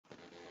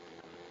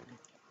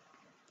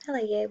Hello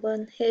Year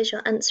 1, here's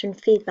your answer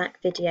and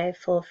feedback video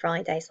for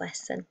Friday's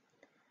lesson.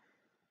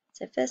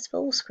 So first of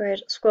all, we'll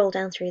scroll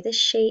down through this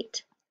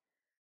sheet.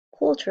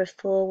 Quarter of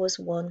 4 was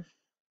 1.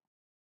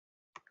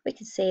 We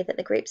can see that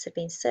the groups have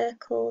been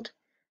circled.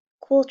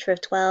 Quarter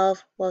of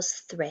 12 was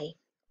 3.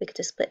 We could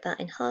have split that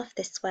in half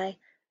this way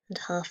and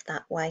half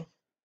that way.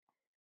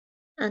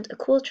 And a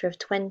quarter of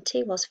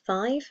 20 was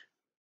 5.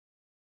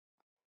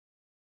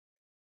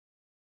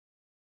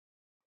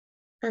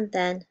 And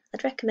then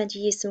I'd recommend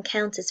you use some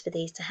counters for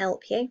these to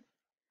help you.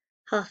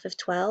 Half of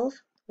 12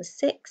 was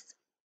 6.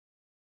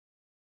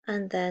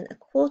 And then a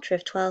quarter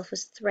of 12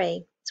 was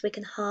 3, so we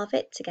can halve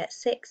it to get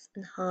 6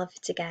 and halve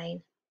it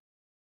again.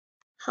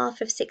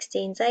 Half of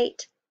 16 is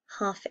 8,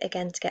 half it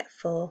again to get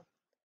 4.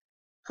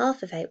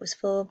 Half of 8 was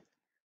 4,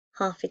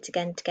 half it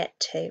again to get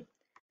 2.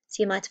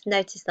 So you might have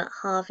noticed that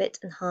halve it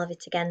and halve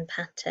it again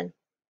pattern.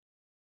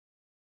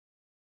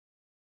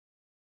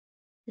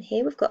 And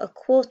here we've got a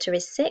quarter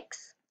is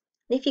 6,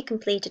 and if you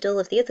completed all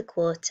of the other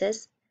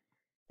quarters,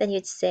 then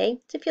you'd see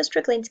that if you're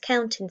struggling to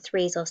count in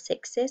 3s or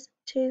 6s,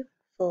 2,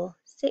 4,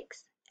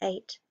 6,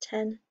 8,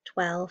 10,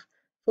 12,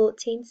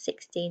 14,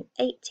 16,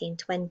 18,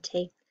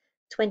 20,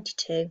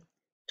 22,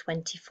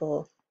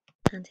 24.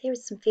 And here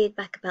is some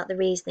feedback about the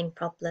reasoning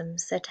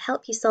problems. So to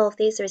help you solve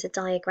these, there is a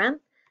diagram.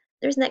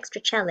 There is an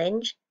extra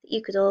challenge that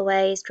you could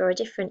always draw a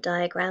different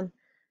diagram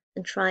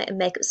and try and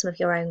make up some of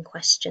your own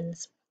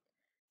questions.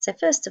 So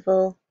first of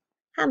all,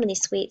 how many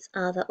sweets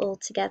are there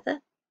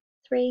altogether?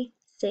 3,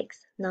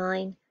 6,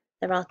 9.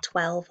 There are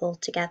 12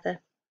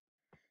 altogether.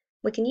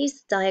 We can use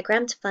the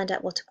diagram to find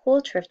out what a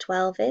quarter of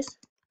 12 is,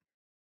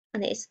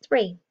 and it is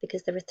 3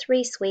 because there are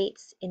 3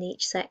 sweets in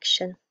each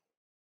section.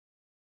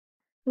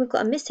 We've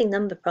got a missing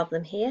number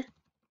problem here.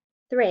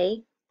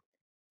 3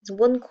 is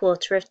 1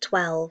 quarter of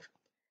 12.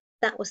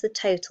 That was the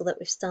total that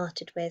we've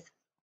started with.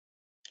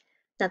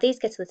 Now these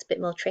get a little bit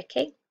more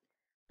tricky.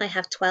 I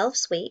have 12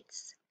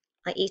 sweets.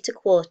 I eat a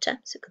quarter,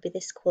 so it could be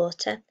this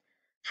quarter.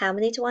 How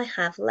many do I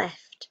have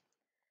left?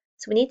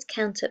 So we need to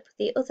count up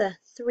the other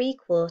 3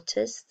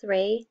 quarters,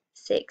 3,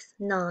 6,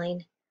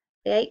 9.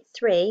 We ate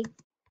 3,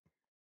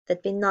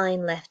 there'd be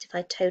 9 left if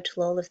I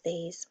total all of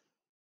these.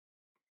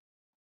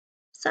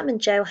 Sam and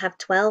Joe have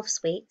 12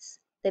 sweets.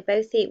 They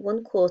both eat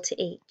 1 quarter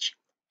each.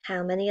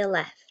 How many are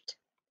left?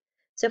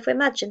 So if we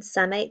imagine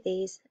Sam ate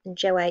these and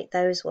Joe ate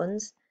those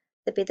ones,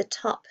 there'd be the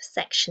top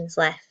sections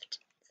left.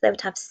 So they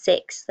would have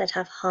 6, they'd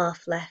have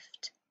half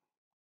left.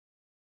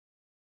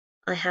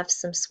 I have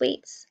some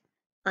sweets.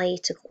 I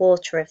eat a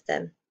quarter of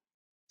them.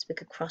 So we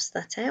could cross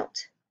that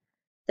out.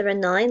 There are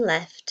 9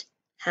 left.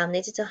 How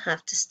many did I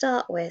have to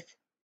start with?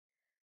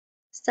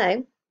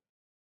 So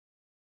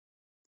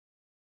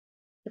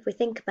if we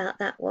think about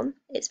that one,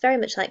 it's very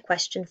much like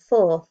question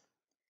 4.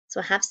 So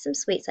I have some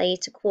sweets, I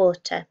eat a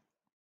quarter.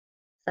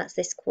 That's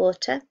this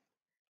quarter.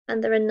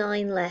 And there are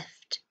 9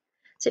 left.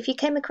 So if you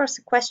came across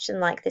a question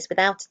like this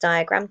without a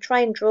diagram,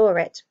 try and draw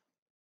it.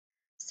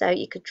 So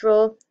you could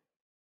draw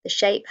the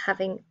shape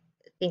having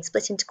been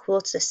split into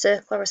quarters, a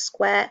circle or a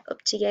square,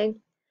 up to you.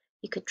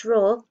 You could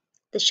draw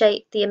the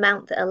shape, the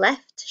amount that are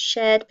left,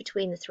 shared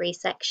between the 3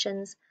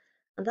 sections,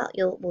 and that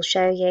will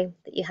show you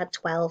that you had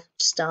 12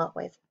 to start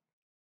with.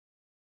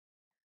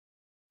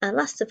 And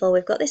last of all,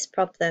 we've got this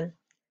problem.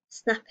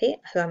 Snappy,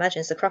 who I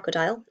imagine is the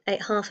crocodile,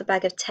 ate half a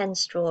bag of 10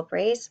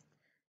 strawberries.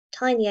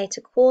 Tiny ate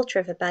a quarter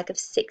of a bag of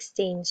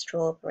 16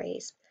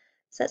 strawberries.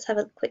 So let's have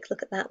a quick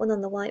look at that one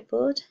on the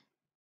whiteboard.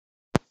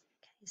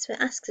 Okay, so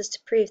it asks us to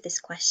prove this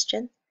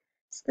question.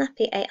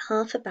 Snappy ate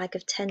half a bag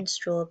of 10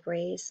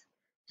 strawberries.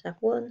 So I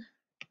have 1,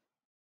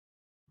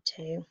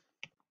 2,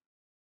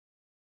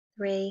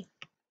 3,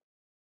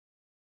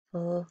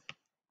 4,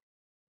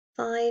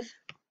 5,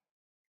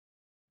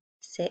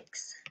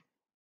 6,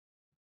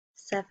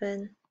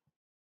 7,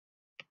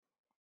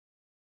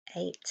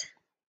 8,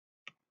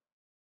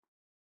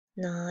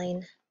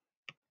 9,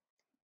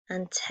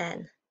 and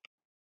 10.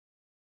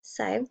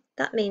 So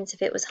that means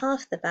if it was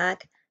half the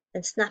bag,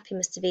 then Snappy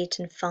must have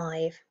eaten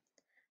 5.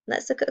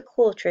 Let's look at a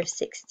quarter of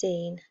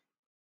 16.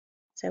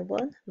 So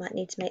 1, might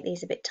need to make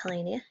these a bit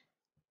tinier.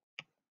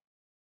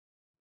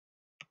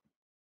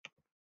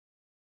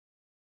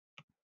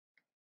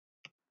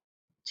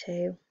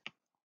 2,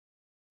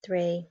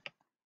 3,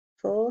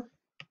 4,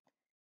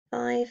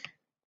 5,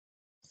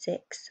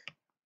 6,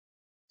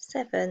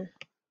 7,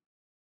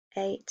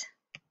 8,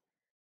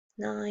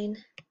 9,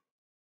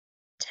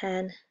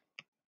 10,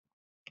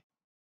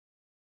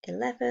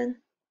 11,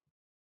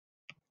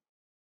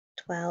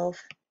 12,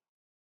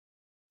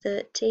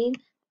 13,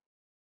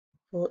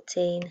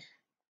 14,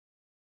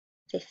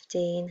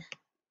 15,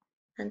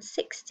 and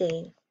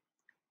 16.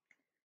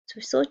 So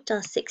we've sorted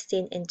our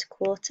 16 into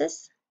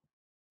quarters.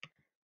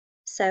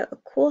 So a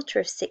quarter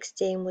of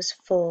 16 was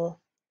 4.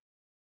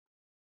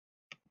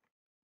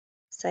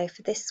 So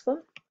for this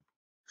one,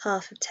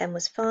 half of 10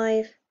 was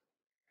 5,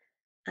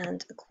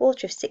 and a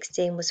quarter of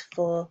 16 was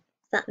 4.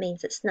 That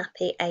means that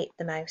Snappy ate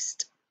the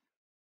most.